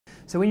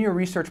So in your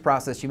research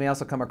process, you may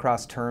also come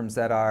across terms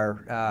that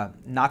are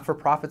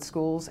not-for-profit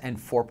schools and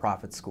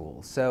for-profit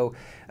schools. So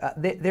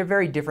they're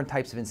very different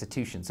types of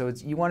institutions. So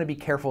you want to be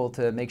careful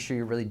to make sure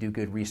you really do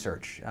good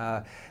research.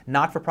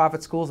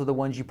 Not-for-profit schools are the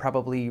ones you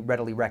probably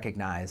readily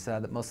recognize.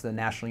 That most of the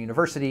national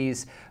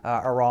universities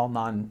are all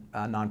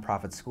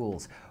non-profit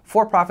schools.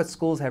 For-profit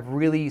schools have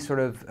really sort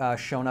of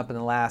shown up in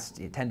the last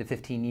 10 to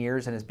 15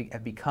 years and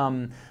have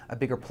become a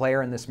bigger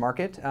player in this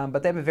market,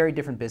 but they have a very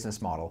different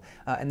business model,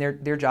 and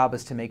their job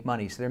is to make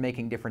money, so they're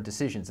making different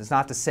decisions. It's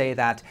not to say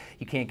that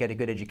you can't get a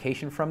good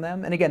education from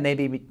them, and again,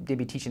 they'd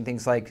be teaching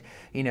things like,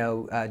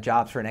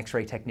 jobs for an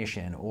X-ray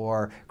technician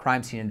or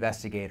crime scene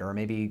investigator or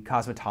maybe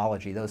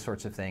cosmetology, those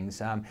sorts of things.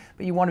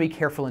 But you want to be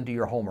careful and do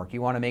your homework.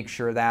 You want to make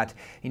sure that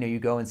you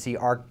go and see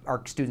are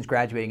students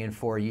graduating in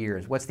 4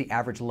 years? What's the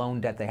average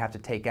loan debt they have to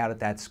take out at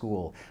that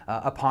school?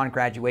 Upon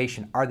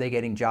graduation, are they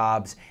getting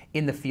jobs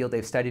in the field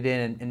they've studied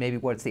in, and maybe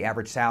what's the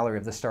average salary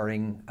of the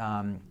starting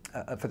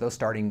for those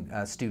starting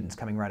students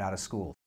coming right out of school?